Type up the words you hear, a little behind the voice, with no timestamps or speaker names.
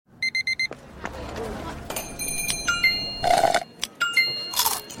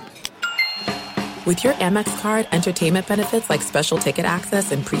With your Amex card, entertainment benefits like special ticket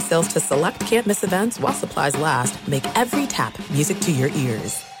access and pre-sales to select can't-miss events while supplies last make every tap music to your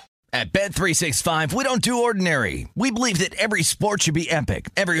ears. At Bet365, we don't do ordinary. We believe that every sport should be epic.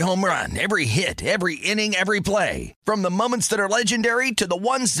 Every home run, every hit, every inning, every play. From the moments that are legendary to the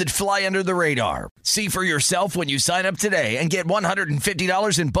ones that fly under the radar. See for yourself when you sign up today and get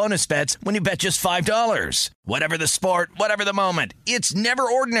 $150 in bonus bets when you bet just $5. Whatever the sport, whatever the moment, it's never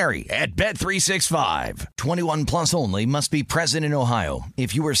ordinary at Bet365. 21 plus only. Must be present in Ohio.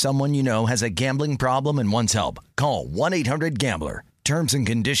 If you or someone you know has a gambling problem and wants help, call 1-800-GAMBLER. Terms and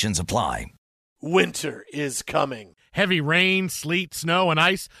conditions apply. Winter is coming. Heavy rain, sleet, snow, and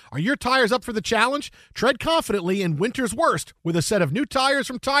ice. Are your tires up for the challenge? Tread confidently in winter's worst with a set of new tires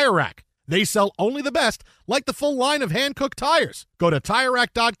from Tire Rack. They sell only the best, like the full line of hand-cooked tires. Go to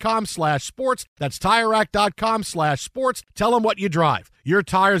TireRack.com/sports. That's TireRack.com/sports. Tell them what you drive. Your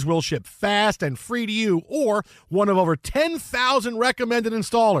tires will ship fast and free to you or one of over 10,000 recommended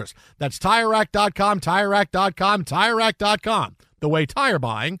installers. That's TireRack.com, TireRack.com, TireRack.com. The way tire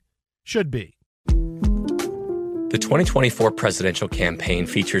buying should be. The 2024 presidential campaign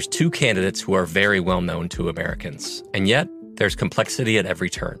features two candidates who are very well known to Americans. And yet, there's complexity at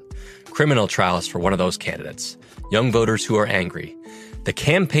every turn. Criminal trials for one of those candidates. Young voters who are angry. The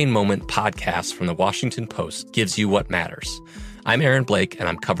Campaign Moment podcast from the Washington Post gives you what matters. I'm Aaron Blake, and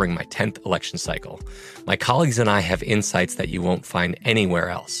I'm covering my 10th election cycle. My colleagues and I have insights that you won't find anywhere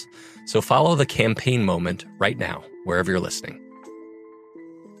else. So follow the Campaign Moment right now, wherever you're listening.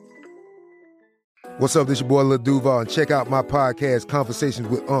 What's up, this your boy Lil Duval, and check out my podcast, Conversations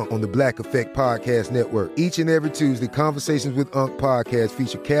with Unc, on the Black Effect Podcast Network. Each and every Tuesday, Conversations with Unc podcast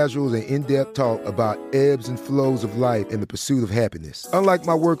feature casual and in-depth talk about ebbs and flows of life and the pursuit of happiness. Unlike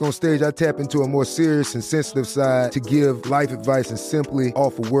my work on stage, I tap into a more serious and sensitive side to give life advice and simply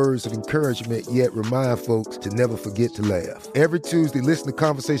offer words of encouragement, yet remind folks to never forget to laugh. Every Tuesday, listen to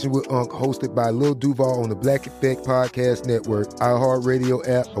Conversation with Unc, hosted by Lil Duval on the Black Effect Podcast Network, iHeartRadio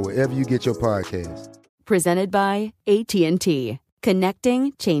app, or wherever you get your podcasts. Presented by AT&T.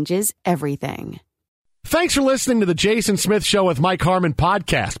 Connecting changes everything. Thanks for listening to the Jayson Smith Show with Mike Harmon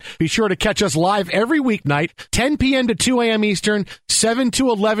podcast. Be sure to catch us live every weeknight, 10 p.m. to 2 a.m. Eastern, 7 to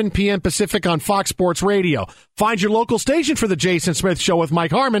 11 p.m. Pacific on Fox Sports Radio. Find your local station for the Jayson Smith Show with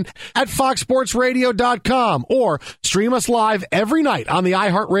Mike Harmon at foxsportsradio.com or stream us live every night on the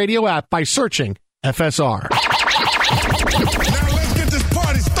iHeartRadio app by searching FSR.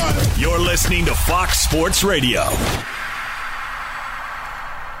 You're listening to Fox Sports Radio.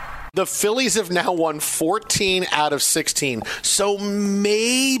 The Phillies have now won 14 out of 16. So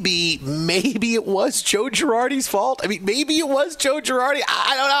maybe it was Joe Girardi's fault. I mean, maybe it was Joe Girardi.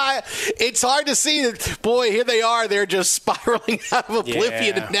 I don't know. It's hard to see that. Boy, here they are. They're just spiraling out of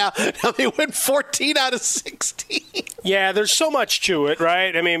oblivion. Yeah. And now they win 14 out of 16. Yeah, there's so much to it,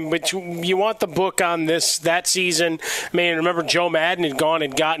 right? I mean, but you want the book on that season. I mean, remember Joe Madden had gone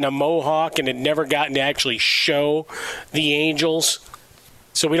and gotten a mohawk and had never gotten to actually show the Angels.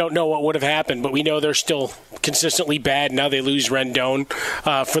 So we don't know what would have happened, but we know they're still consistently bad. Now they lose Rendon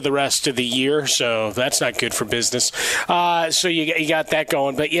for the rest of the year, so that's not good for business. So you got that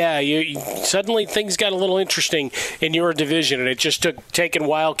going. But, yeah, you suddenly things got a little interesting in your division, and it just took taking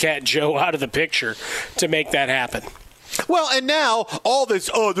Wildcat Joe out of the picture to make that happen. Well, and now all this,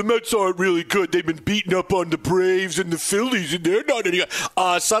 the Mets aren't really good. They've been beating up on the Braves and the Phillies, and they're not any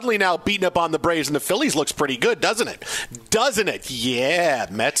good. Suddenly now beating up on the Braves and the Phillies looks pretty good, doesn't it? Doesn't it? Yeah,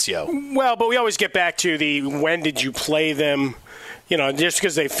 Mets, yo. Well, but we always get back to the when did you play them? You know, just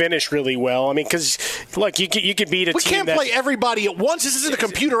because they finish really well. I mean, because, look, you could beat a team. We can't play everybody at once. This isn't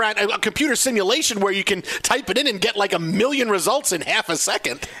a computer simulation where you can type it in and get like a million results in half a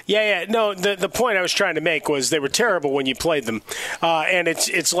second. Yeah. No, the point I was trying to make was they were terrible when you played them. And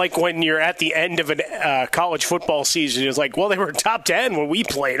it's like when you're at the end of a college football season. It's like, well, they were top 10 when we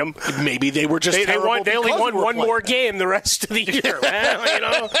played them. Maybe they were just terrible. They only won one more game the rest of the year. Well, you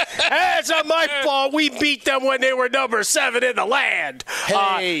know, it's not my fault. We beat them when they were number 7 in the land.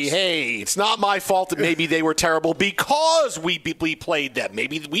 Hey, it's not my fault that maybe they were terrible because we played them.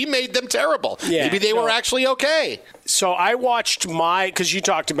 Maybe we made them terrible. Yeah, maybe they were actually okay. So I watched because you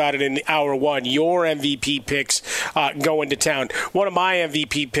talked about it in hour one, your MVP picks going to town. One of my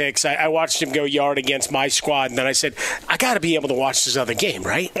MVP picks, I watched him go yard against my squad, and then I said, I got to be able to watch this other game,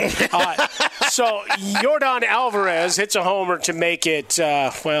 right? So Yordan Alvarez hits a homer to make it,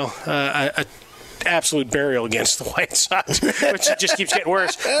 absolute burial against the White Sox, which just keeps getting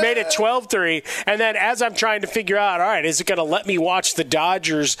worse. Made it 12-3, and then as I'm trying to figure out, all right, is it going to let me watch the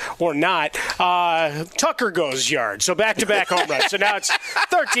Dodgers or not? Tucker goes yard, so back-to-back home runs. So now it's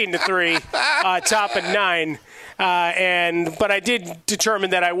 13-3, top of 9. But I did determine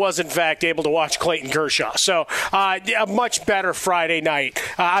that I was, in fact, able to watch Clayton Kershaw. So a much better Friday night.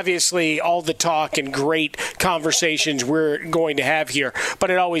 Obviously, all the talk and great conversations we're going to have here, but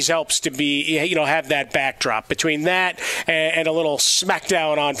it always helps to be, have that backdrop. Between that and a little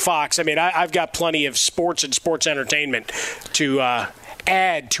smackdown on Fox, I mean, I've got plenty of sports and sports entertainment to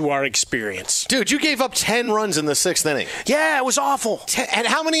add to our experience. Dude, you gave up 10 runs in the 6th inning. Yeah, it was awful. And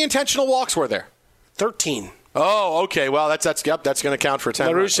how many intentional walks were there? 13. Oh, okay. Well, that's going to count for 10.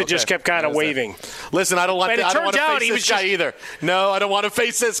 La Russa just kept kind of waving. Listen, I don't want to face this guy either. No, I don't want to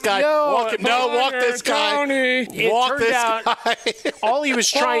face this guy. Walk this guy. Walk this guy. All he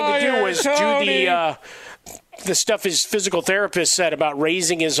was trying to do was do the stuff his physical therapist said about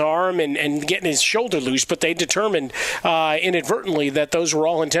raising his arm and getting his shoulder loose, but they determined inadvertently that those were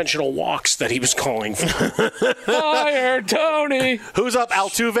all intentional walks that he was calling for. Fire, Tony! Who's up?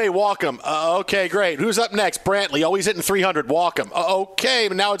 Altuve, walk him. Okay, great. Who's up next? Brantley. Oh, he's hitting 300. Walk him. Okay,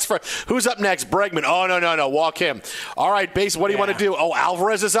 but now it's for who's up next? Bregman. Oh, no. Walk him. All right, base. What do you want to do? Oh,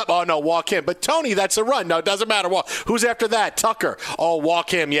 Alvarez is up. Oh, no, walk him. But Tony, that's a run. No, it doesn't matter. Walk. Who's after that? Tucker. Oh, walk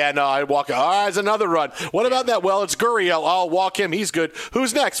him. Yeah, no, I walk him. All right, it's another run. What about that? Well, it's Gurriel. I'll walk him. He's good.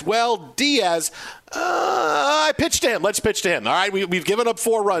 Who's next? Well, Diaz. I pitched to him. Let's pitch to him. All right, we've given up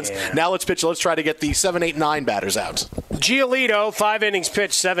 4 runs. Yeah. Now let's pitch. Let's try to get the 7, 8, 9 batters out. Giolito, 5 innings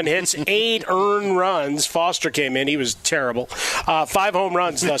pitched, 7 hits, 8 earned runs. Foster came in. He was terrible. 5 home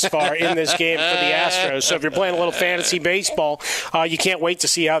runs thus far in this game for the Astros. So if you're playing a little fantasy baseball, you can't wait to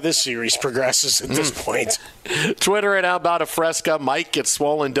see how this series progresses at this point. Twitter at How About a Fresca. Mike gets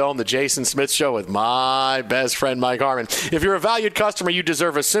Swollen Dome, the Jason Smith Show with my best friend, Mike Harmon. If you're a valued customer, you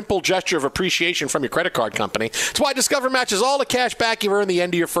deserve a simple gesture of appreciation from your credit card company. That's why Discover matches all the cash back you earn the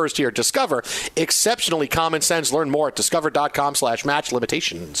end of your first year. Discover, exceptionally common sense. Learn more at discover.com/match.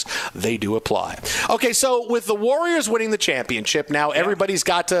 Limitations, they do apply. Okay, so with the Warriors winning the championship, now everybody's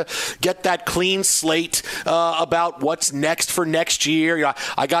got to get that clean slate about what's next for next year.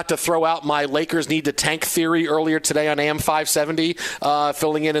 I got to throw out my Lakers need to tank theory earlier today on AM 570,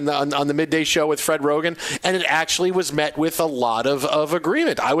 filling in on the midday show with Fred Rogan, and it actually was met with a lot of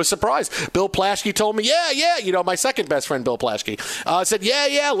agreement. I was surprised. Bill Plaschke told me, yeah, my second best friend, Bill Plaschke, said,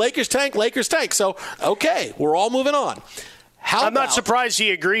 yeah, Lakers tank. So, okay, we're all moving on. I'm not surprised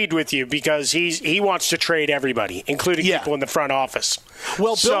he agreed with you because he wants to trade everybody, including people in the front office.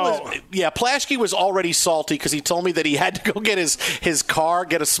 Well, Plaschke was already salty because he told me that he had to go get his car,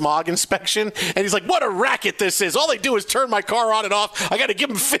 get a smog inspection, and he's like, what a racket this is. All they do is turn my car on and off. I got to give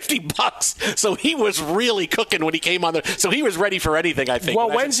him $50. So he was really cooking when he came on there. So he was ready for anything, I think.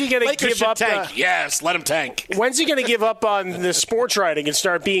 Well, when's he going to give up? Yes, let him tank. When's he going to give up on the sports writing and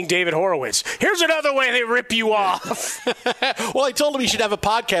start being David Horowitz? Here's another way they rip you off. Well, I told him he should have a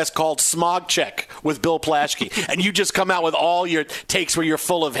podcast called Smog Check with Bill Plaschke, and you just come out with all your takes where you're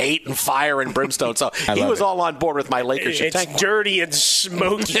full of hate and fire and brimstone. So he was all on board with my Lakers. It's dirty and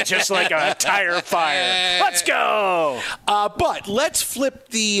smoky, just like a tire fire. Let's go! But let's flip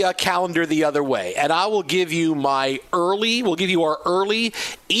the calendar the other way, and I will give you we'll give you our early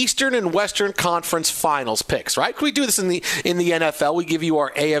Eastern and Western Conference Finals picks, right? We do this in the NFL. We give you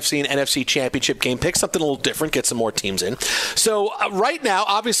our AFC and NFC Championship game picks, something a little different, get some more teams in. So right now,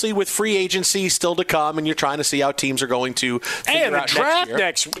 obviously, with free agency still to come, and you're trying to see how teams are going to figure out draft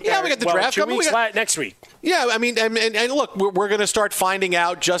next week. Yeah, we got the draft coming. Next week. Yeah, I mean, and look, we're going to start finding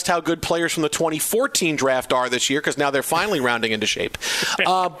out just how good players from the 2014 draft are this year because now they're finally rounding into shape.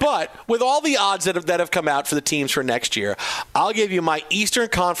 But with all the odds that have come out for the teams for next year, I'll give you my Eastern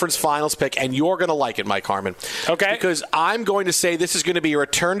Conference Finals pick, and you're going to like it, Mike Harmon. Okay. Because I'm going to say this is going to be a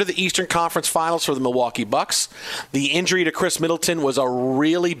return to the Eastern Conference Finals for the Milwaukee Bucks. The injury to Chris Middleton was a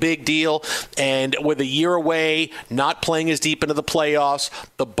really big deal, and with a year away, not playing as deep into the playoffs,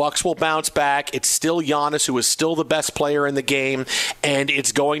 the Bucks will bounce back. It's still Giannis, who is still the best player in the game, and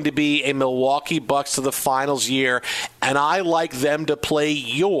it's going to be a Milwaukee Bucks to the finals year, and I like them to play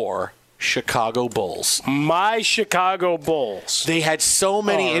your Chicago Bulls. My Chicago Bulls. They had so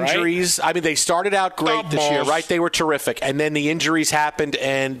many injuries. Right. I mean, they started out great this year, right? They were terrific. And then the injuries happened,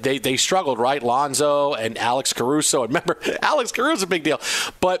 and they struggled, right? Lonzo and Alex Caruso. And remember, Alex Caruso's a big deal.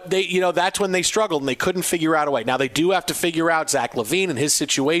 But that's when they struggled, and they couldn't figure out a way. Now, they do have to figure out Zach LaVine and his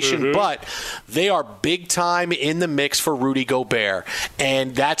situation, but they are big time in the mix for Rudy Gobert.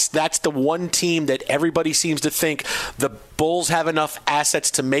 And that's the one team that everybody seems to think the Bulls have enough assets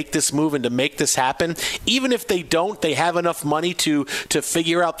to make this move move and to make this happen. Even if they don't, they have enough money to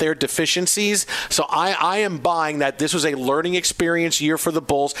figure out their deficiencies. So I am buying that this was a learning experience year for the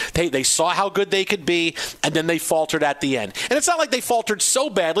Bulls. They saw how good they could be, and then they faltered at the end. And it's not like they faltered so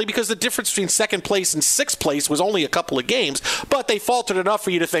badly, because the difference between second place and sixth place was only a couple of games, but they faltered enough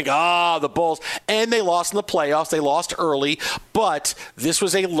for you to think, the Bulls. And they lost in the playoffs. They lost early, but this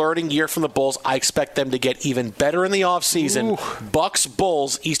was a learning year from the Bulls. I expect them to get even better in the offseason. Bucks,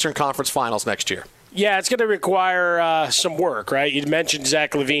 Bulls, Eastern Conference Finals next year. Yeah, it's going to require some work, right? You mentioned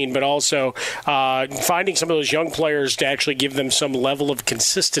Zach LaVine, but also finding some of those young players to actually give them some level of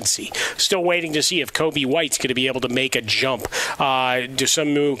consistency. Still waiting to see if Kobe White's going to be able to make a jump.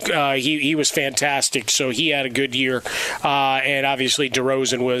 He was fantastic, so he had a good year. And obviously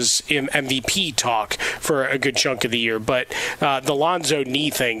DeRozan was in MVP talk for a good chunk of the year. But the Lonzo knee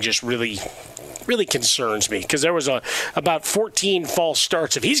thing just really concerns me, because there was about 14 false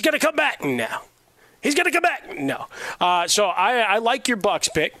starts of he's going to come back now. He's going to come back. No. So I like your Bucks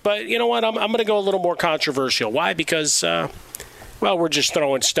pick, but you know what? I'm going to go a little more controversial. Why? Because, we're just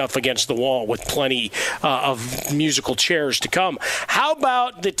throwing stuff against the wall with plenty of musical chairs to come. How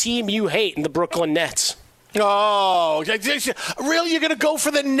about the team you hate in the Brooklyn Nets? Oh, really? You're going to go for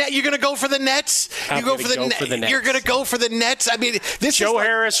the net? You're going to go for the Nets? You're going to go for the Nets? I mean, this Joe is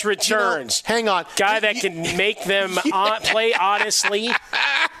Harris returns. Hang on. Guy that can make them play honestly.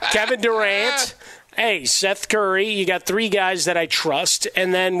 Kevin Durant. Hey, Seth Curry, you got three guys that I trust,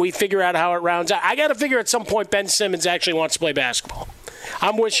 and then we figure out how it rounds out. I got to figure at some point Ben Simmons actually wants to play basketball.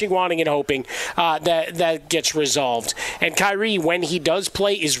 I'm wishing, wanting, and hoping that gets resolved. And Kyrie, when he does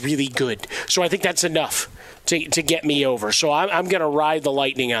play, is really good. So I think that's enough to get me over. So I'm going to ride the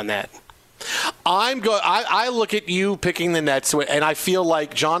lightning on that. I look at you picking the Nets, and I feel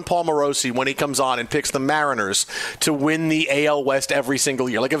like John Paul Morosi when he comes on and picks the Mariners to win the AL West every single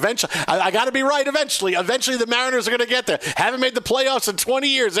year. Like, eventually, I got to be right. Eventually, the Mariners are going to get there. Haven't made the playoffs in 20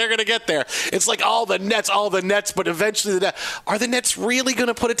 years. They're going to get there. It's like all the Nets, but eventually, are the Nets really going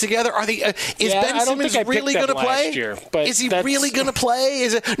to put it together? Are they? Is Ben Simmons really going to play? Is he really going to play?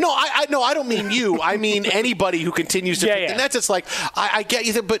 No, I don't mean you. I mean anybody who continues to pick the Nets. It's like I get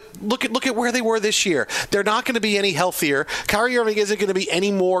you, but look at where they were this year. They're not going to be any healthier. Kyrie Irving isn't going to be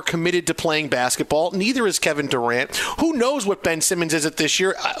any more committed to playing basketball. Neither is Kevin Durant. Who knows what Ben Simmons is at this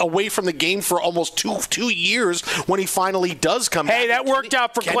year, away from the game for almost two years when he finally does come back. Hey, that worked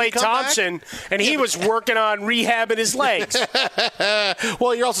out for Klay Thompson, and he was working on rehabbing his legs.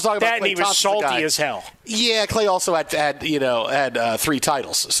 Well, you're also talking about that, and he was salty as hell. Yeah, Klay also had 3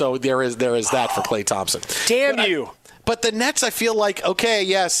 titles, so there is that for Klay Thompson. Damn you. But the Nets, I feel like, okay,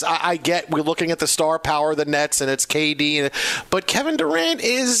 yes, I get we're looking at the star power of the Nets, and it's KD. But Kevin Durant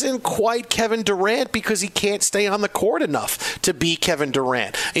isn't quite Kevin Durant because he can't stay on the court enough to be Kevin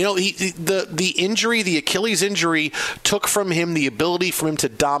Durant. You know, the injury, the Achilles injury, took from him the ability for him to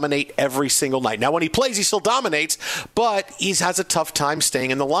dominate every single night. Now, when he plays, he still dominates, but he has a tough time staying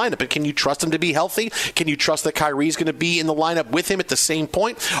in the lineup. But can you trust him to be healthy? Can you trust that Kyrie's going to be in the lineup with him at the same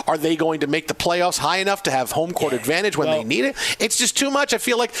point? Are they going to make the playoffs high enough to have home court advantage when they need it? It's just too much. I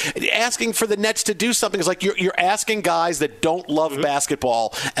feel like asking for the Nets to do something is like you're asking guys that don't love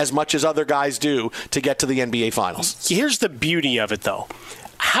basketball as much as other guys do to get to the NBA Finals. Here's the beauty of it, though.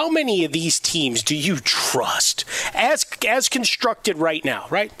 How many of these teams do you trust as constructed right now,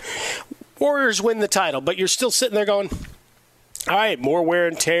 right? Warriors win the title, but you're still sitting there going, all right, more wear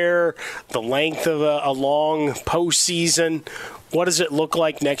and tear, the length of a long postseason. What does it look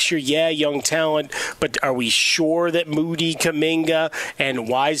like next year? Yeah, young talent, but are we sure that Moody, Kuminga, and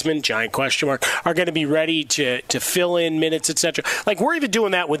Wiseman, giant question mark, are going to be ready to fill in minutes, etc.? Like, we're even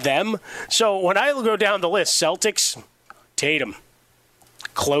doing that with them. So when I go down the list, Celtics, Tatum,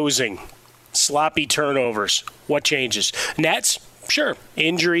 closing, sloppy turnovers. What changes? Nets? Sure.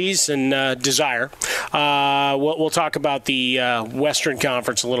 Injuries and desire. We'll talk about the Western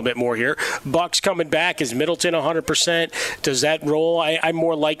Conference a little bit more here. Bucks coming back. Is Middleton 100%? Does that roll? I'm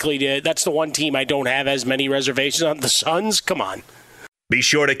more likely to. That's the one team I don't have as many reservations on. The Suns? Come on. Be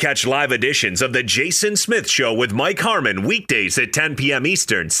sure to catch live editions of The Jayson Smith Show with Mike Harmon weekdays at 10 p.m.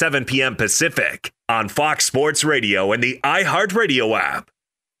 Eastern, 7 p.m. Pacific on Fox Sports Radio and the iHeartRadio app.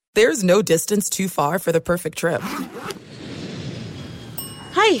 There's no distance too far for the perfect trip.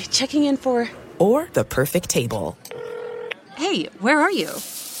 Hi, checking in for... Or the perfect table. Hey, where are you?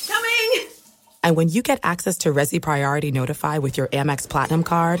 Coming! And when you get access to Resi Priority Notify with your Amex Platinum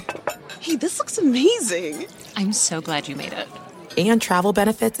card... Hey, this looks amazing! I'm so glad you made it. And travel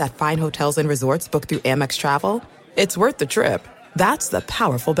benefits at fine hotels and resorts booked through Amex Travel, it's worth the trip. That's the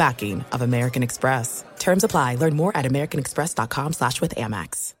powerful backing of American Express. Terms apply. Learn more at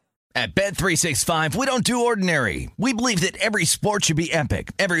americanexpress.com/withAmex. At Bet365, we don't do ordinary. We believe that every sport should be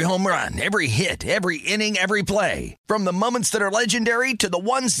epic. Every home run, every hit, every inning, every play. From the moments that are legendary to the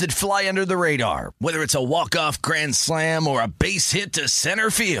ones that fly under the radar. Whether it's a walk-off grand slam or a base hit to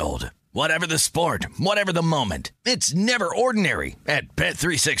center field. Whatever the sport, whatever the moment. It's never ordinary at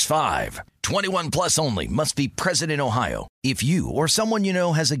Bet365. 21 plus only. Must be present in Ohio. If you or someone you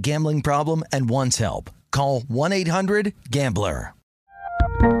know has a gambling problem and wants help, call 1-800-GAMBLER.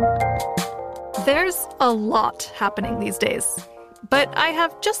 There's a lot happening these days, but I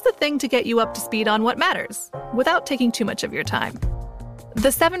have just the thing to get you up to speed on what matters without taking too much of your time.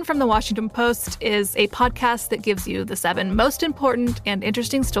 The 7 from the Washington Post is a podcast that gives you the 7 most important and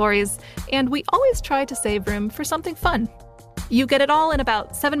interesting stories, and we always try to save room for something fun. You get it all in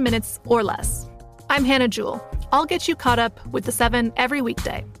about 7 minutes or less. I'm Hannah Jewell. I'll get you caught up with the 7 every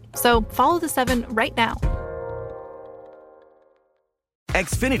weekday. So follow the 7 right now.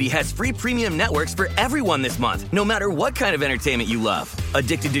 Xfinity has free premium networks for everyone this month, no matter what kind of entertainment you love.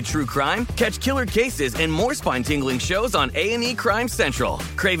 Addicted to true crime? Catch killer cases and more spine-tingling shows on A&E Crime Central.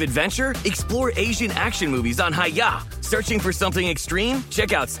 Crave adventure? Explore Asian action movies on Hi-Ya. Searching for something extreme?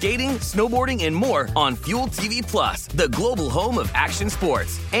 Check out skating, snowboarding, and more on Fuel TV Plus, the global home of action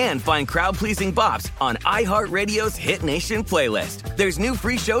sports. And find crowd-pleasing bops on iHeartRadio's Hit Nation playlist. There's new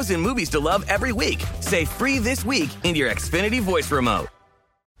free shows and movies to love every week. Say free this week in your Xfinity voice remote.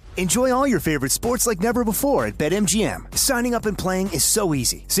 Enjoy all your favorite sports like never before at BetMGM. Signing up and playing is so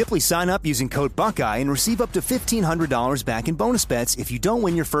easy. Simply sign up using code Buckeye and receive up to $1,500 back in bonus bets if you don't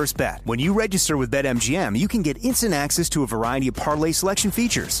win your first bet. When you register with BetMGM, you can get instant access to a variety of parlay selection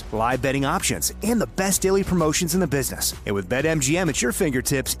features, live betting options, and the best daily promotions in the business. And with BetMGM at your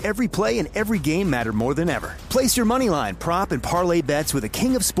fingertips, every play and every game matter more than ever. Place your moneyline, prop, and parlay bets with the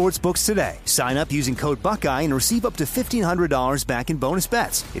king of sportsbooks today. Sign up using code Buckeye and receive up to $1,500 back in bonus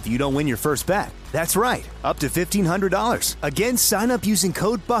bets if you don't win your first bet. That's right, up to $1,500. Again, sign up using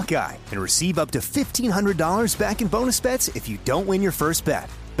code Buckeye and receive up to $1,500 back in bonus bets if you don't win your first bet.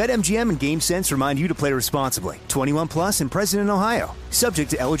 BetMGM and GameSense remind you to play responsibly. 21 plus and present in Ohio.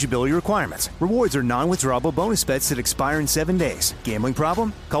 Subject to eligibility requirements. Rewards are non-withdrawable bonus bets that expire in 7 days. Gambling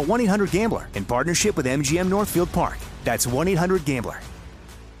problem? Call 1-800-GAMBLER in partnership with MGM Northfield Park. That's 1-800-GAMBLER.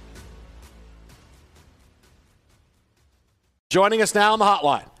 Joining us now on the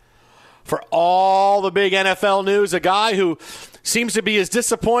hotline for all the big NFL news, a guy who seems to be as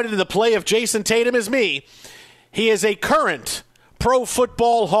disappointed in the play of Jayson Tatum as me. He is a current Pro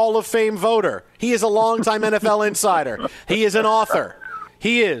Football Hall of Fame voter. He is a longtime NFL insider. He is an author.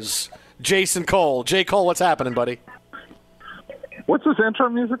 He is Jason Cole. J. Cole, what's happening, buddy? What's this intro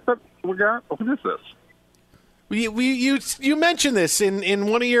music that we got? What is this? You mentioned this in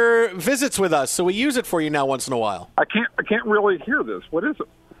one of your visits with us, so we use it for you now once in a while. I can't really hear this. What is it?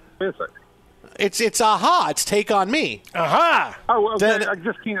 What is it? It's Aha. It's Take on Me. Aha. Oh, okay. I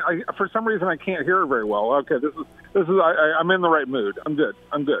just can't. For some reason, I can't hear it very well. Okay, this is. I'm in the right mood. I'm good.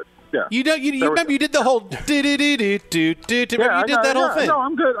 Yeah. You remember you did the whole remember you did that whole thing. No,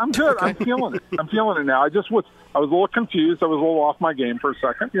 I'm good. Okay. I'm feeling it. I'm feeling it now. I was a little confused. I was a little off my game for a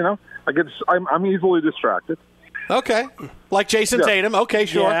second. You know, I'm easily distracted. Okay. Like Jayson Tatum. Okay,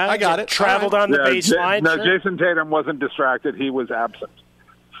 sure. Yeah, I got it. Traveled on the baseline. No, sure. Jayson Tatum wasn't distracted. He was absent.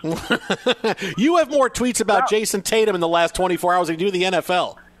 You have more tweets about Jayson Tatum in the last 24 hours than you do the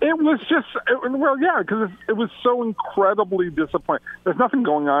NFL. It was just, because it was so incredibly disappointing. There's nothing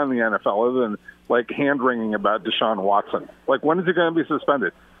going on in the NFL other than, hand-wringing about Deshaun Watson. When is he going to be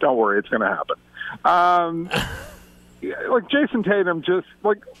suspended? Don't worry, it's going to happen. Jayson Tatum just,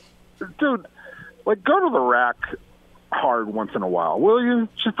 dude, go to the rack hard once in a while, will you?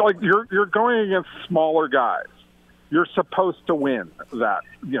 Just, you're going against smaller guys. You're supposed to win that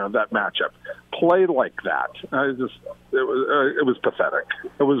matchup. Play like that. It was pathetic.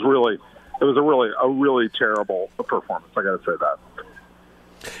 It was a really terrible performance. I got to say that.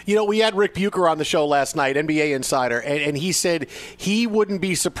 You know, we had Rick Bucher on the show last night, NBA insider, and he said he wouldn't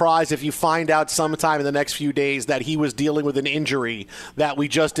be surprised if you find out sometime in the next few days that he was dealing with an injury that we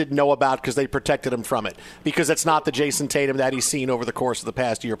just didn't know about because they protected him from it, because it's not the Jayson Tatum that he's seen over the course of the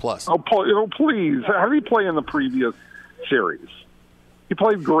past year plus. Oh, please. How did he play in the previous series? He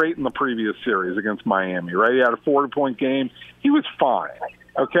played great in the previous series against Miami, right? He had a 40-point game. He was fine,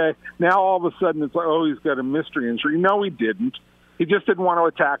 okay? Now all of a sudden it's he's got a mystery injury. No, he didn't. He just didn't want to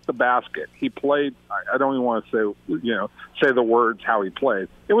attack the basket. He played. I don't even want to say the words how he played.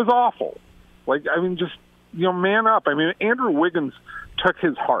 It was awful. Man up. Andrew Wiggins took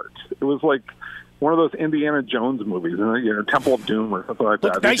his heart. It was like one of those Indiana Jones movies, Temple of Doom or something like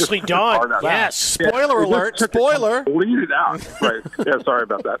that. Nicely done. Yes. Spoiler alert. Spoiler. Bleed it out. Right. Yeah. Sorry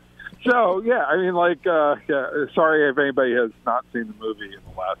about that. So, yeah, I mean, like, sorry if anybody has not seen the movie in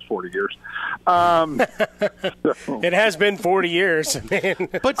the last 40 years. It has been 40 years, man.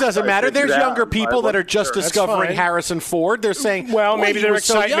 But doesn't matter. There's younger people that are just discovering Harrison Ford. They're saying, well, maybe they're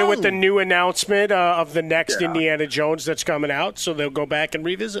excited so with the new announcement of the next Indiana Jones that's coming out, so they'll go back and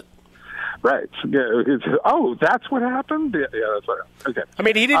revisit. Right. Yeah, that's what happened? Yeah, that's what happened. Okay. I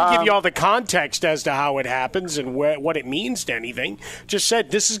mean, he didn't give you all the context as to how it happens and what it means to anything. Just said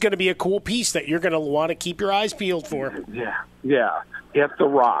this is going to be a cool piece that you're going to want to keep your eyes peeled for. Yeah. Get the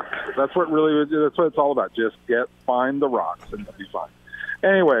rock. That's what it's all about. Just find the rocks and it'll be fine.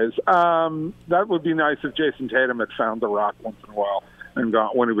 Anyways, that would be nice if Jayson Tatum had found the rock once in a while and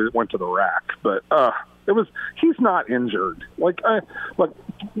when he went to the rack. But he's not injured. Like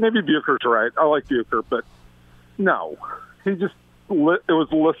maybe Bucher's right. I like Bucher, but no, it was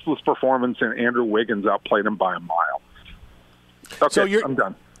a listless performance, and Andrew Wiggins outplayed him by a mile. Okay, so I'm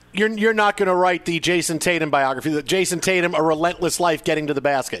done. You're not going to write the Jayson Tatum biography, the Jayson Tatum, A Relentless Life Getting to the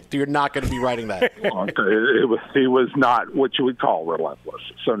Basket. You're not going to be writing that. He was not what you would call relentless.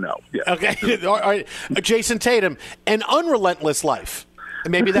 So no. Yeah. Okay. All right. Jayson Tatum, An Unrelentless Life.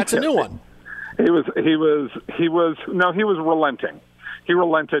 Maybe that's a new one. He was relenting. He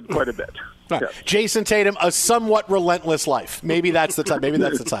relented quite a bit. Right. Yeah. Jayson Tatum, A Somewhat Relentless Life. Maybe that's the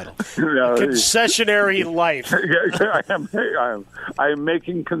title. Concessionary life. I am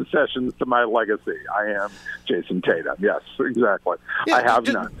making concessions to my legacy. I am Jayson Tatum. Yes, exactly. Yeah, I have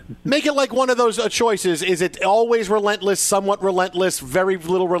none. Make it like one of those choices. Is it always relentless, somewhat relentless, very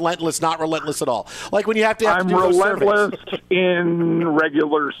little relentless, not relentless at all? Like when you have to I'm do relentless those in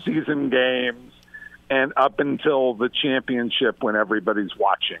regular season games and up until the championship when everybody's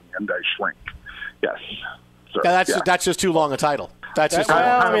watching and I shrink. Yes. So, that's just too long a title. That's a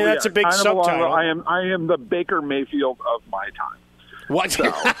big subtitle. I am the Baker Mayfield of my time. What? So,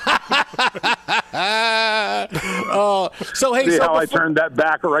 hey, I turned that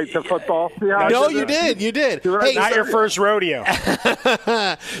back right to football? No, you did. Hey, not your first rodeo.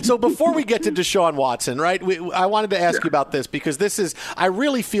 So before we get to Deshaun Watson, right? I wanted to ask you about this because I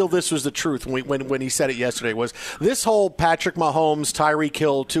really feel this was the truth when he said it yesterday. Was this whole Patrick Mahomes, Tyreek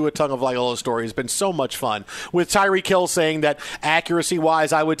Hill, Tua Tagovailoa story has been so much fun? With Tyreek Hill saying that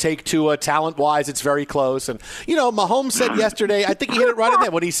accuracy-wise, I would take Tua, talent-wise, it's very close, and Mahomes said yesterday, I think he hit it right in there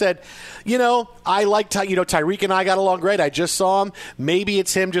when he said, I like Tyreek and I got along great. I just saw him. Maybe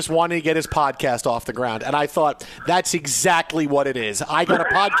it's him just wanting to get his podcast off the ground. And I thought that's exactly what it is. I got a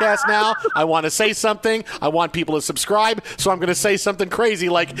podcast now. I want to say something. I want people to subscribe. So I'm going to say something crazy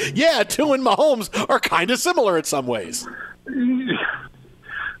like, Tua and Mahomes are kind of similar in some ways.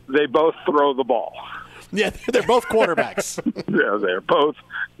 They both throw the ball. Yeah, they're both quarterbacks. Yeah, they're both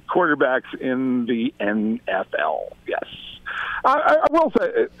quarterbacks in the NFL. Yes. I will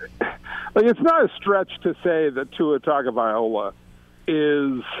say, it's not a stretch to say that Tua Tagovailoa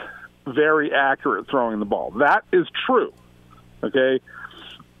is very accurate throwing the ball. That is true. Okay?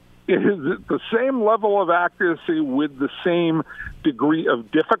 It is the same level of accuracy with the same degree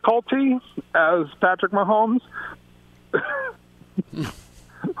of difficulty as Patrick Mahomes.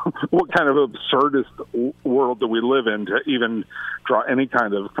 What kind of absurdist world do we live in to even draw any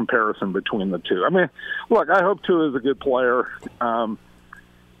kind of comparison between the two? I mean, look, I hope Tua is a good player,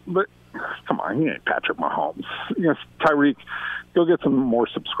 but come on, he ain't Patrick Mahomes. Tyreek, go get some more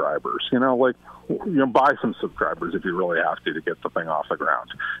subscribers. Buy some subscribers if you really have to get the thing off the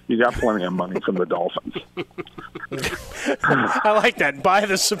ground. You got plenty of money from the Dolphins. I like that. Buy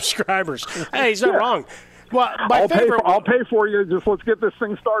the subscribers. Hey, he's not wrong. Well, I'll pay for you. Just let's get this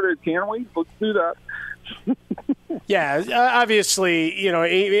thing started, can we? Let's do that. Yeah, obviously,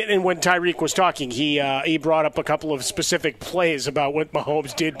 and when Tyreek was talking, he brought up a couple of specific plays about what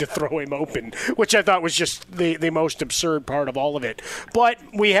Mahomes did to throw him open, which I thought was just the most absurd part of all of it. But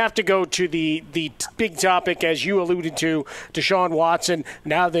we have to go to the big topic, as you alluded to, Deshaun Watson.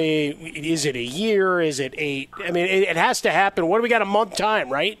 Now, is it a year? Is it 8? I mean, it has to happen. What do we got, a month time,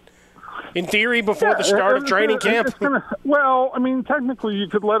 right? In theory, before the start of training camp? Technically you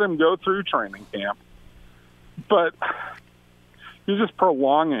could let him go through training camp, but you're just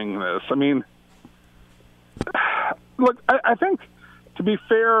prolonging this. I mean, look, I think to be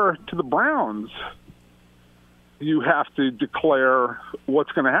fair to the Browns, you have to declare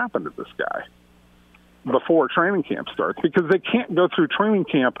what's going to happen to this guy before training camp starts, because they can't go through training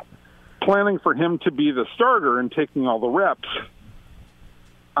camp planning for him to be the starter and taking all the reps.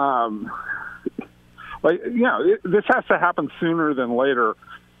 This has to happen sooner than later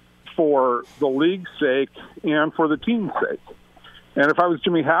for the league's sake and for the team's sake. And if I was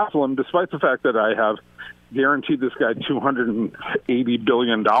Jimmy Haslam, despite the fact that I have guaranteed this guy $280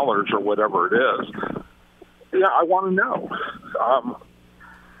 billion or whatever it is. Yeah, I want to know.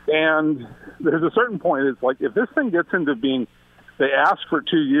 And there's a certain point, it's like, if this thing gets into being, they ask for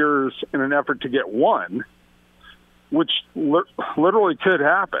 2 years in an effort to get one, which literally could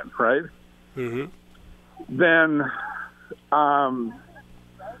happen, right? Mm-hmm. Then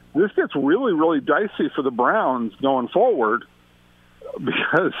this gets really, really dicey for the Browns going forward,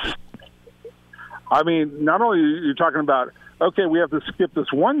 because, I mean, not only are you talking about, okay, we have to skip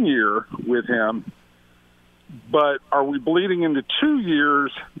this 1 year with him, but are we bleeding into 2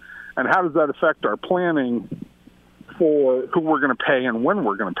 years, and how does that affect our planning for who we're going to pay and when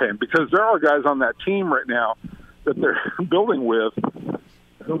we're going to pay him? Because there are guys on that team right now that they're building with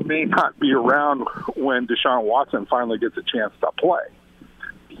who may not be around when Deshaun Watson finally gets a chance to play.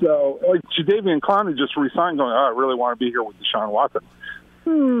 So, like Jadeveon Clowney just re-signed, going, I really want to be here with Deshaun Watson.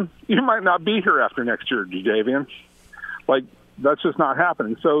 You might not be here after next year, Jadeveon. Like, that's just not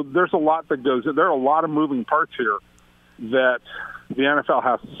happening. So there's a lot that goes in. There are a lot of moving parts here that the NFL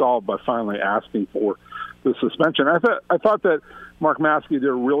has to solve by finally asking for the suspension. I thought that Mark Maskey did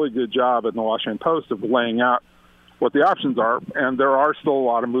a really good job in the Washington Post of laying out what the options are, and there are still a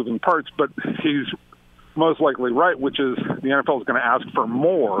lot of moving parts, but he's most likely right, which is the NFL is going to ask for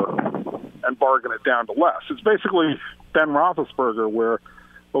more and bargain it down to less. It's basically Ben Roethlisberger, where,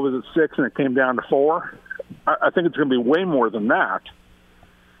 what was it, 6 and it came down to 4? I think it's going to be way more than that,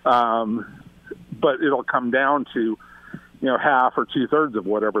 but it'll come down to, half or 2/3 of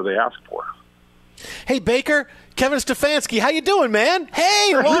whatever they ask for. Hey, Baker, Kevin Stefanski, how you doing, man?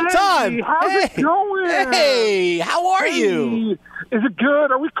 Hey, long time. How's it going? Hey, how are you? Is it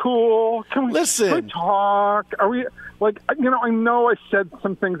good? Are we cool? Can we talk? Are we, like, I know I said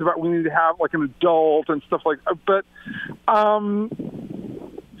some things about we need to have, like, an adult and stuff like that, but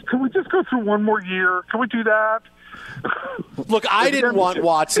can we just go through one more year? Can we do that? Look, I didn't want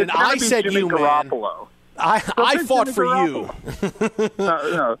Watson. I said Jimmy you, Garoppolo. man. I fought for you.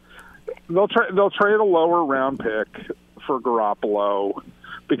 No. They'll trade a lower round pick for Garoppolo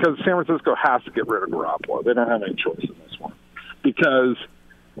because San Francisco has to get rid of Garoppolo. They don't have any choice in this one. Because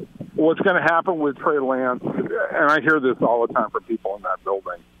what's going to happen with Trey Lance, and I hear this all the time from people in that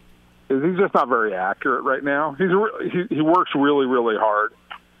building, is he's just not very accurate right now. He works really, really hard,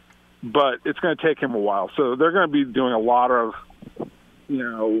 but it's going to take him a while. So they're going to be doing a lot of,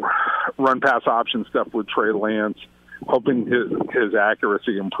 run-pass option stuff with Trey Lance, hoping his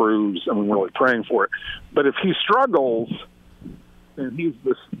accuracy improves, and we're really praying for it. But if he struggles, and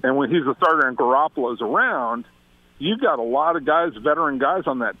when he's the starter and Garoppolo's around, you've got a lot of guys, veteran guys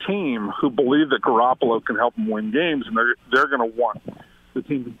on that team who believe that Garoppolo can help them win games, and they're going to want the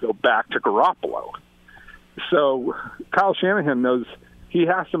team to go back to Garoppolo. So Kyle Shanahan knows he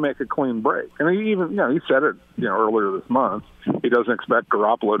has to make a clean break. And he even, he said it, earlier this month. He doesn't expect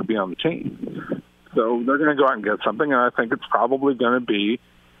Garoppolo to be on the team. So they're going to go out and get something, and I think it's probably going to be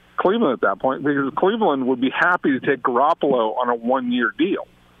Cleveland at that point, because Cleveland would be happy to take Garoppolo on a 1-year deal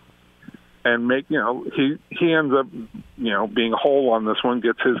and make, he ends up, being whole on this one,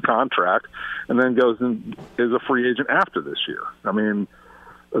 gets his contract, and then goes and is a free agent after this year. I mean,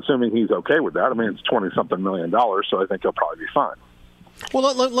 assuming he's okay with that. I mean, it's $20-something million, so I think he'll probably be fine.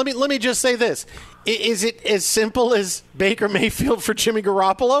 Well, let me just say this. Is it as simple as Baker Mayfield for Jimmy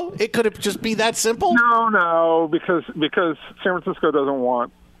Garoppolo? It could just be that simple? No, because San Francisco doesn't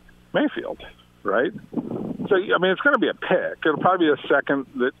want Mayfield, right? So, I mean, it's going to be a pick. It'll probably be a second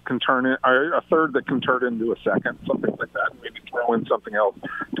that can turn in, or a third that can turn into a second, something like that. Maybe throw in something else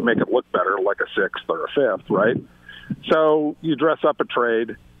to make it look better, like a 6th or a 5th, right? So you dress up a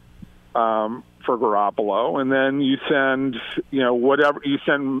trade for Garoppolo, and then you send, you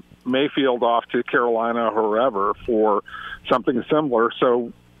send Mayfield off to Carolina or wherever for something similar.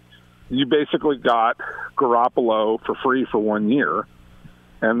 So you basically got Garoppolo for free for 1 year,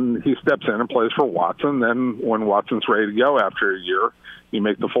 and he steps in and plays for Watson. Then when Watson's ready to go after a year, you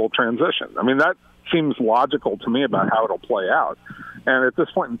make the full transition. I mean, that seems logical to me about how it'll play out. And at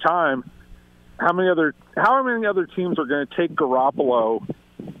this point in time, how many other teams are going to take Garoppolo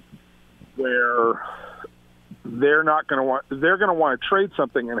where they're going to want to trade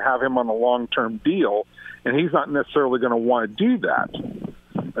something and have him on a long-term deal, and he's not necessarily going to want to do that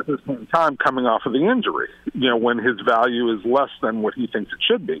at this point in time, coming off of the injury, when his value is less than what he thinks it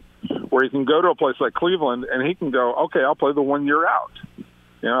should be, where he can go to a place like Cleveland and he can go, okay, I'll play the 1 year out.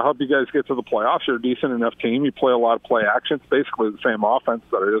 I'll help you guys get to the playoffs. You're a decent enough team. You play a lot of play action. It's basically the same offense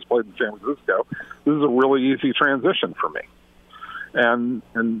that I just played in San Francisco. This is a really easy transition for me. And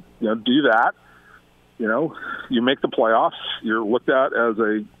do that. You make the playoffs. You're looked at as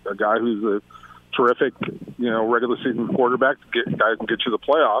a guy who's terrific, regular season quarterback, guy can get you the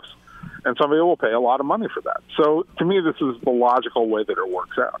playoffs, and somebody will pay a lot of money for that. So to me, this is the logical way that it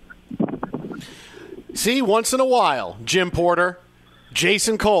works out. See, once in a while, Jim Porter,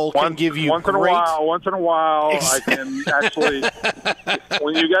 Jayson Cole can give you once in a while, I can actually,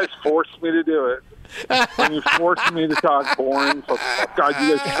 when you guys force me to do it, when you forced me to talk boring football, God,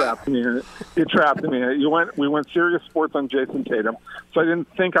 you guys trapped me in it. You trapped me in it. We went serious sports on Jayson Tatum, so I didn't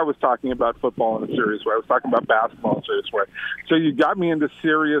think I was talking about football in a serious way. I was talking about basketball in a serious way. So you got me into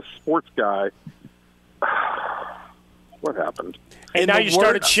serious sports guy. What happened? And now you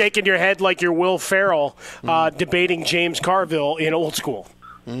started shaking your head like you're Will Ferrell debating James Carville in Old School.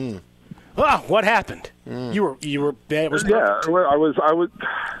 Oh, what happened? You were. It was perfect. Yeah, I was.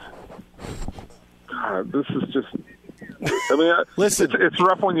 God, this is just. I mean, listen, it's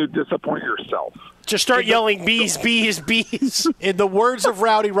rough when you disappoint yourself. Just start yelling bees, bees, bees. In the words of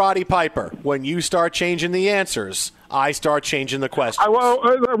Rowdy Roddy Piper, when you start changing the answers, I start changing the questions. I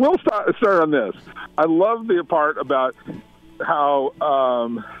will start on this. I love the part about how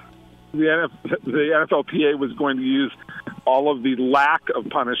the NFLPA was going to use all of the lack of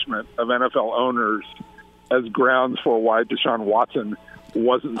punishment of NFL owners as grounds for why Deshaun Watson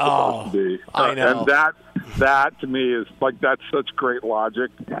wasn't supposed to be. I know. And that to me is like, that's such great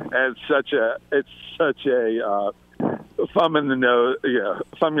logic, and it's such a thumb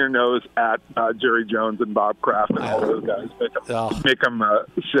your nose at Jerry Jones and Bob Kraft and all those guys. Make them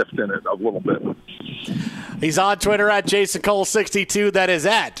shift in it a little bit. He's on Twitter at Jayson Cole 62. That is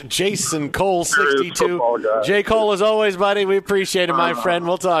at Jayson Cole 62. J. Cole, as always, buddy, we appreciate it, my friend.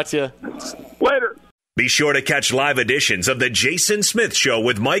 We'll talk to you later. Be sure to catch live editions of The Jayson Smith Show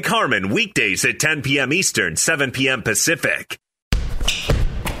with Mike Harmon weekdays at 10 p.m. Eastern, 7 p.m. Pacific.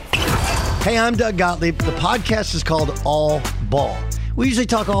 Hey, I'm Doug Gottlieb. The podcast is called All Ball. We usually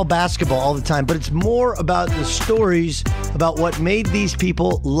talk all basketball all the time, but it's more about the stories about what made these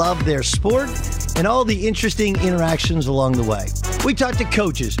people love their sport and all the interesting interactions along the way. We talk to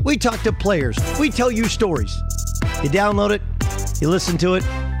coaches. We talk to players. We tell you stories. You download it. You listen to it.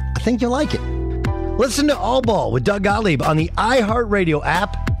 I think you'll like it. Listen to All Ball with Doug Gottlieb on the iHeartRadio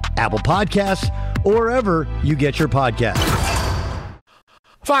app, Apple Podcasts, or wherever you get your podcasts.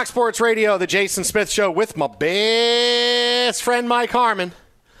 Fox Sports Radio, the Jayson Smith Show with my best friend Mike Harmon.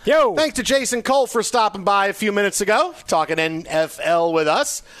 Yo! Thanks to Jayson Cole for stopping by a few minutes ago, talking NFL with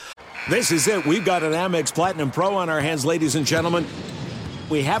us. This is it. We've got an Amex Platinum Pro on our hands, ladies and gentlemen.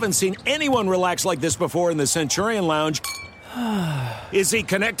 We haven't seen anyone relax like this before in the Centurion Lounge. Is he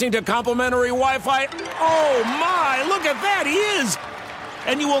connecting to complimentary Wi-Fi? Oh, my! Look at that! He is!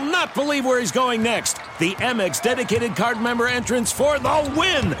 And you will not believe where he's going next. The Amex dedicated card member entrance for the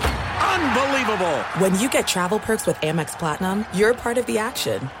win. Unbelievable. When you get travel perks with Amex Platinum, you're part of the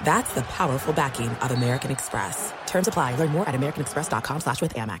action. That's the powerful backing of American Express. Terms apply. Learn more at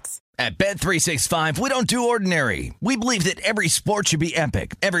americanexpress.com/withAmex. At Bet365, we don't do ordinary. We believe that every sport should be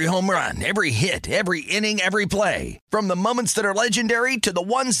epic. Every home run, every hit, every inning, every play. From the moments that are legendary to the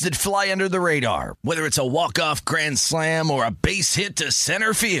ones that fly under the radar. Whether it's a walk-off grand slam or a base hit to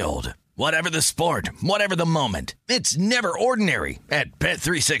center field. Whatever the sport, whatever the moment, it's never ordinary at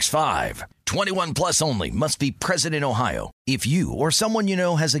Bet365. 21 plus only. Must be present in Ohio. If you or someone you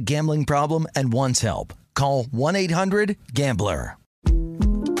know has a gambling problem and wants help, call 1-800-GAMBLER.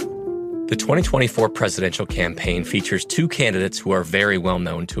 The 2024 presidential campaign features two candidates who are very well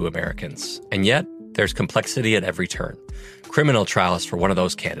known to Americans. And yet, there's complexity at every turn. Criminal trials for one of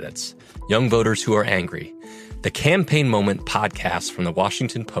those candidates. Young voters who are angry. The Campaign Moment podcast from the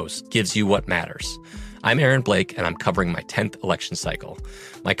Washington Post gives you what matters. I'm Aaron Blake, and I'm covering my 10th election cycle.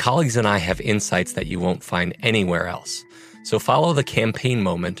 My colleagues and I have insights that you won't find anywhere else. So follow The Campaign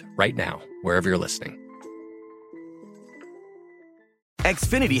Moment right now, wherever you're listening.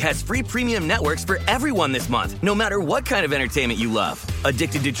 Xfinity has free premium networks for everyone this month, no matter what kind of entertainment you love.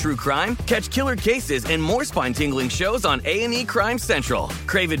 Addicted to true crime? Catch killer cases and more spine-tingling shows on A&E Crime Central.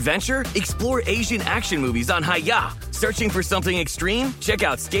 Crave adventure? Explore Asian action movies on Hi-Ya. Searching for something extreme? Check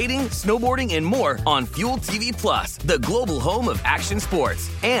out skating, snowboarding, and more on Fuel TV Plus, the global home of action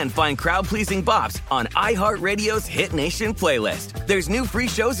sports. And find crowd-pleasing bops on iHeartRadio's Hit Nation playlist. There's new free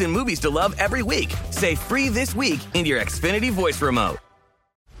shows and movies to love every week. Say free this week in your Xfinity voice remote.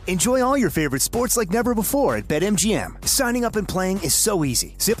 Enjoy all your favorite sports like never before at BetMGM. Signing up and playing is so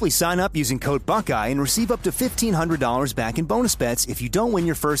easy. Simply sign up using code Buckeye and receive up to $1,500 back in bonus bets if you don't win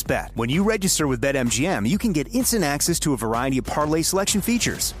your first bet. When you register with BetMGM, you can get instant access to a variety of parlay selection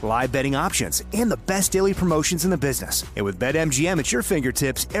features, live betting options, and the best daily promotions in the business. And with BetMGM at your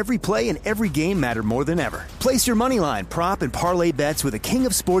fingertips, every play and every game matter more than ever. Place your moneyline, prop, and parlay bets with the king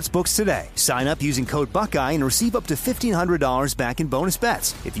of sportsbooks today. Sign up using code Buckeye and receive up to $1,500 back in bonus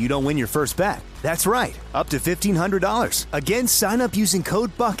bets if you don't win your first bet. That's right, up to $1,500. Again, sign up using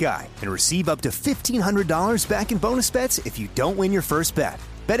code Buckeye and receive up to $1,500 back in bonus bets if you don't win your first bet.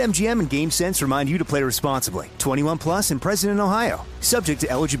 BetMGM and GameSense remind you to play responsibly. 21 plus and present in Ohio. Subject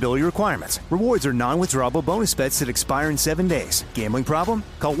to eligibility requirements. Rewards are non-withdrawable bonus bets that expire in 7 days. Gambling problem?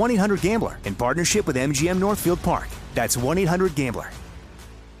 Call 1-800-GAMBLER in partnership with MGM Northfield Park. That's 1-800-GAMBLER.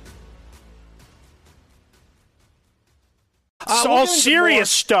 It's all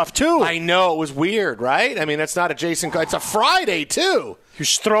serious stuff, too. I know. It was weird, right? I mean, that's not a Jason. It's a Friday, too. You're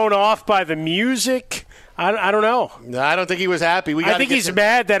thrown off by the music. I don't know. I don't think he was happy. I think he's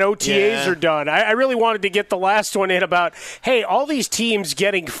mad that OTAs are done. I really wanted to get the last one in about, hey, all these teams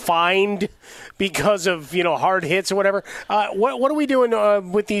getting fined because of, hard hits or whatever. What are we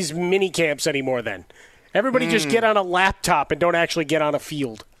doing with these mini camps anymore then? Everybody just get on a laptop and don't actually get on a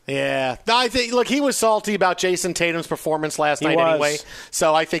field. Yeah. No, I think, look, he was salty about Jayson Tatum's performance last night anyway.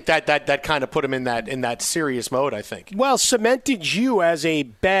 So I think that kind of put him in that serious mode, I think. Well, cemented you as a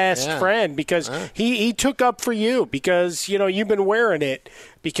best friend because he took up for you because, you've been wearing it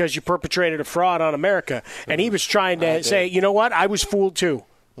because you perpetrated a fraud on America. And he was trying to say, you know what? I was fooled too.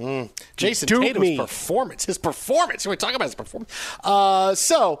 Jayson Tatum's performance. His performance. We're talking about his performance.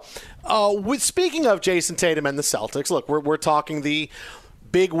 Speaking of Jayson Tatum and the Celtics, look, we're talking the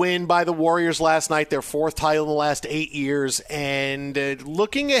big win by the Warriors last night, their fourth title in the last 8 years, and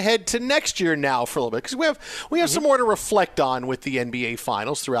looking ahead to next year now for a little bit because we have some more to reflect on with the NBA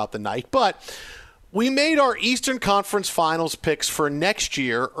Finals throughout the night. But we made our Eastern Conference Finals picks for next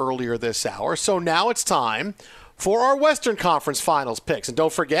year earlier this hour, so now it's time for our Western Conference Finals picks. And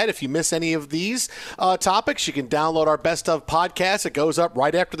don't forget, if you miss any of these topics, you can download our Best Of podcast. It goes up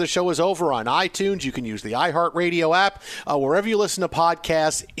right after the show is over on iTunes. You can use the iHeartRadio app. Wherever you listen to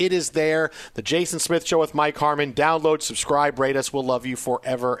podcasts, it is there. The Jayson Smith Show with Mike Harmon. Download, subscribe, rate us. We'll love you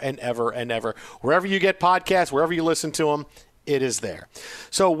forever and ever and ever. Wherever you get podcasts, wherever you listen to them, it is there.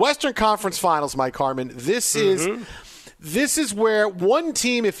 So Western Conference Finals, Mike Harmon, this is where one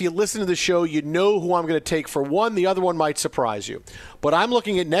team, if you listen to the show, you know who I'm going to take for one. The other one might surprise you. But I'm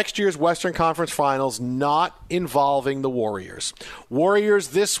looking at next year's Western Conference Finals not involving the Warriors. Warriors,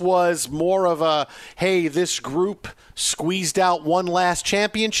 this was more of a, hey, this group squeezed out one last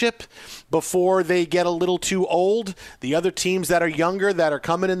championship before they get a little too old. The other teams that are younger, that are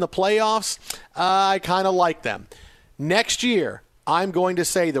coming in the playoffs, I kind of like them. Next year, I'm going to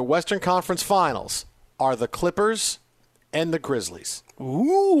say the Western Conference Finals are the Clippers and the Grizzlies.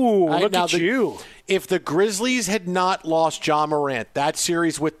 Ooh, look at you. If the Grizzlies had not lost Ja Morant, that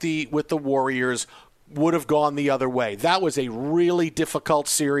series with the Warriors would have gone the other way. That was a really difficult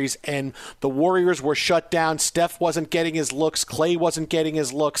series, and the Warriors were shut down. Steph wasn't getting his looks. Clay wasn't getting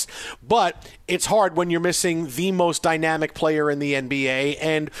his looks. But it's hard when you're missing the most dynamic player in the NBA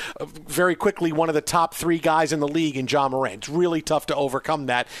and very quickly one of the top three guys in the league in Ja Morant. It's really tough to overcome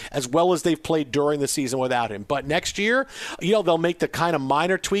that, as well as they've played during the season without him. But next year, they'll make the kind of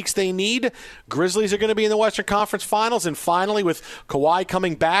minor tweaks they need. Grizzlies are going to be in the Western Conference Finals, and finally, with Kawhi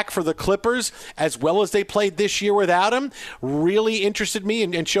coming back for the Clippers, as well as they played this year without him, really interested me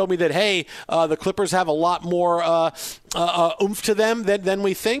and showed me that, hey, the Clippers have a lot more oomph to them than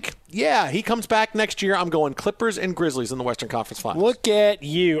we think. Yeah, he comes back next year. I'm going Clippers and Grizzlies in the Western Conference Finals. Look at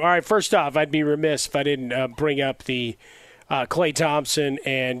you. All right, first off, I'd be remiss if I didn't bring up the Klay Thompson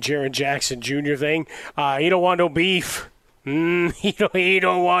and Jaren Jackson Jr. thing. You don't want no beef. He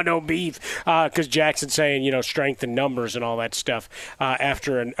don't want no beef because Jackson's saying, strength and numbers and all that stuff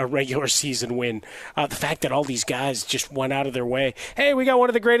after a regular season win. The fact that all these guys just went out of their way. Hey, we got one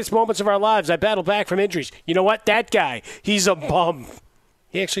of the greatest moments of our lives. I battled back from injuries. You know what? That guy, he's a bum.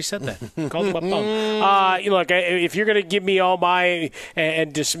 He actually said that. Called him a bum. Look, if you're going to give me all my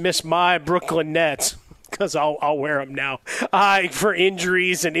and dismiss my Brooklyn Nets, because I'll wear them now for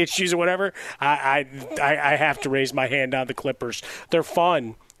injuries and issues or whatever, I have to raise my hand on the Clippers. They're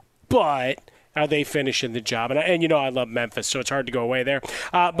fun, but are they finishing the job? And you know I love Memphis, so it's hard to go away there.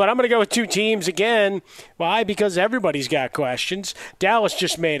 But I'm going to go with two teams again. Why? Because everybody's got questions. Dallas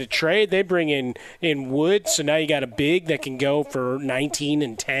just made a trade. They bring in Wood, so now you got a big that can go for 19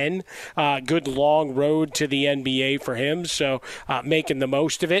 and 10. Good long road to the NBA for him, so making the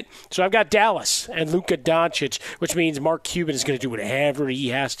most of it. So I've got Dallas and Luka Doncic, which means Mark Cuban is going to do whatever he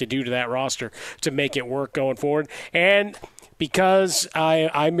has to do to that roster to make it work going forward. And because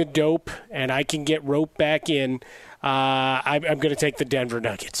I'm a dope and I can get roped back in, I'm going to take the Denver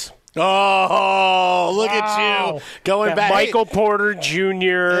Nuggets. Oh, look at you going that back. Michael Porter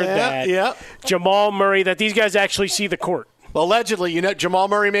Jr., Jamal Murray, that these guys actually see the court. Well, allegedly, Jamal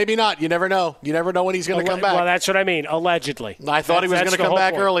Murray, maybe not. You never know. You never know when he's going to come back. Well, that's what I mean, allegedly. I thought he was going to come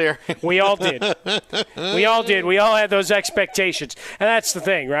back earlier. We all did. We all did. We all had those expectations. And that's the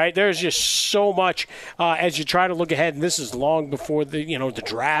thing, right? There's just so much as you try to look ahead, and this is long before the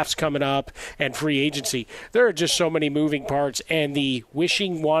draft's coming up and free agency. There are just so many moving parts and the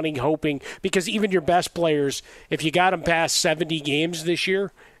wishing, wanting, hoping, because even your best players, if you got them past 70 games this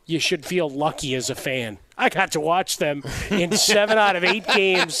year, you should feel lucky as a fan. I got to watch them in 7 out of 8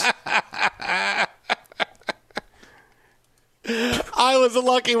 games. I was a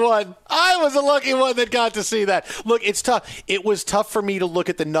lucky one. That got to see that. Look, it's tough. It was tough for me to look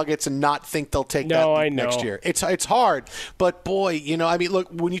at the Nuggets and not think they'll take that next year. It's hard. But, boy, look,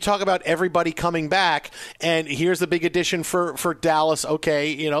 when you talk about everybody coming back, and here's the big addition for Dallas,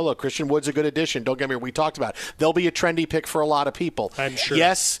 okay, look, Christian Wood's a good addition. Don't get me wrong. We talked about it. They'll be a trendy pick for a lot of people. I'm sure.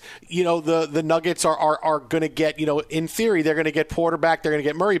 Yes, the Nuggets are going to get, in theory, they're going to get Porter back. They're going to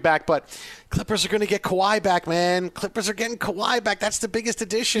get Murray back. But Clippers are going to get Kawhi back, man. Clippers are getting Kawhi back. That's the biggest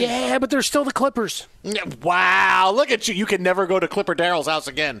addition. Yeah, but they're still the Clippers. Wow, look at you. You can never go to Clipper Darrell's house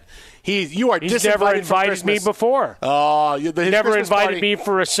again. He's never invited me before. Oh, he never invited me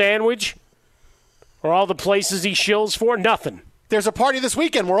for a sandwich or all the places he shills for. Nothing. There's a party this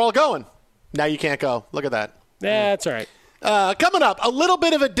weekend. We're all going. Now you can't go. Look at that. Yeah, that's all right. Coming up, a little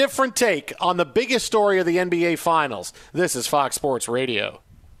bit of a different take on the biggest story of the NBA Finals. This is Fox Sports Radio.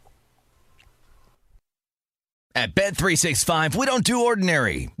 At Bet365, we don't do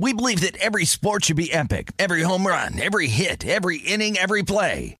ordinary. We believe that every sport should be epic. Every home run, every hit, every inning, every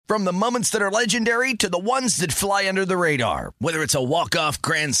play. From the moments that are legendary to the ones that fly under the radar. Whether it's a walk-off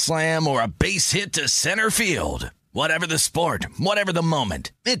grand slam or a base hit to center field. Whatever the sport, whatever the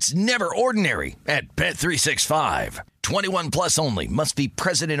moment. It's never ordinary at Bet365. 21 plus only. Must be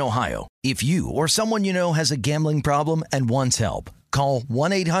present in Ohio. If you or someone you know has a gambling problem and wants help, call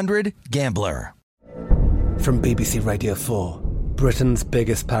 1-800-GAMBLER. From BBC Radio 4, Britain's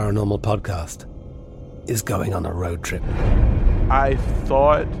biggest paranormal podcast is going on a road trip. I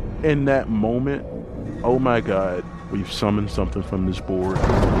thought in that moment, oh my God, we've summoned something from this board.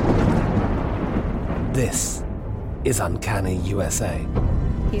 This is Uncanny USA.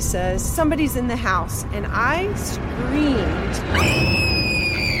 He says, somebody's in the house, and I screamed.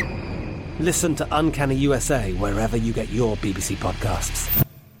 Listen to Uncanny USA wherever you get your BBC podcasts,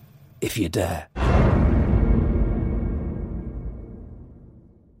 if you dare.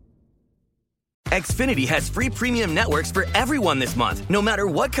 Xfinity has free premium networks for everyone this month, no matter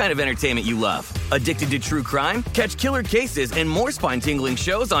what kind of entertainment you love. Addicted to true crime? Catch killer cases and more spine-tingling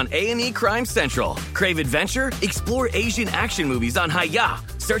shows on A&E Crime Central. Crave adventure? Explore Asian action movies on Hi-YAH.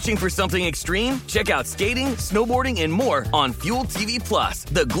 Searching for something extreme? Check out skating, snowboarding, and more on Fuel TV Plus,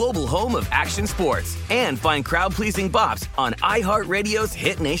 the global home of action sports. And find crowd-pleasing bops on iHeartRadio's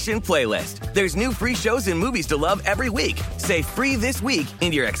Hit Nation playlist. There's new free shows and movies to love every week. Say free this week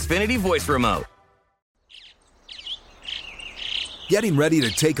in your Xfinity voice remote. Getting ready to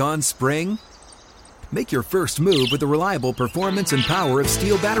take on spring? Make your first move with the reliable performance and power of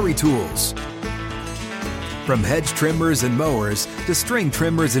Steel battery tools. From hedge trimmers and mowers to string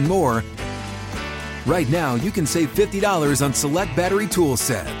trimmers and more, right now you can save $50 on select battery tool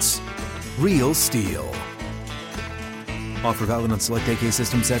sets. Real Steel. Offer valid on select AK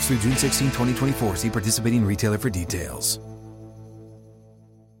system sets through June 16, 2024. See participating retailer for details.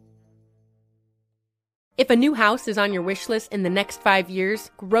 If a new house is on your wish list in the next 5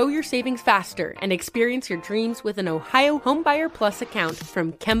 years, grow your savings faster and experience your dreams with an Ohio Homebuyer Plus account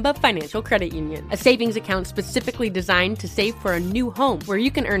from Kemba Financial Credit Union. A savings account specifically designed to save for a new home, where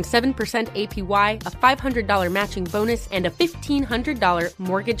you can earn 7% APY, a $500 matching bonus, and a $1,500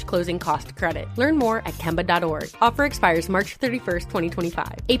 mortgage closing cost credit. Learn more at Kemba.org. Offer expires March 31st,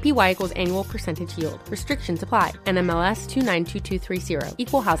 2025. APY equals annual percentage yield. Restrictions apply. NMLS 292230.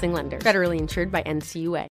 Equal housing lender. Federally insured by NCUA.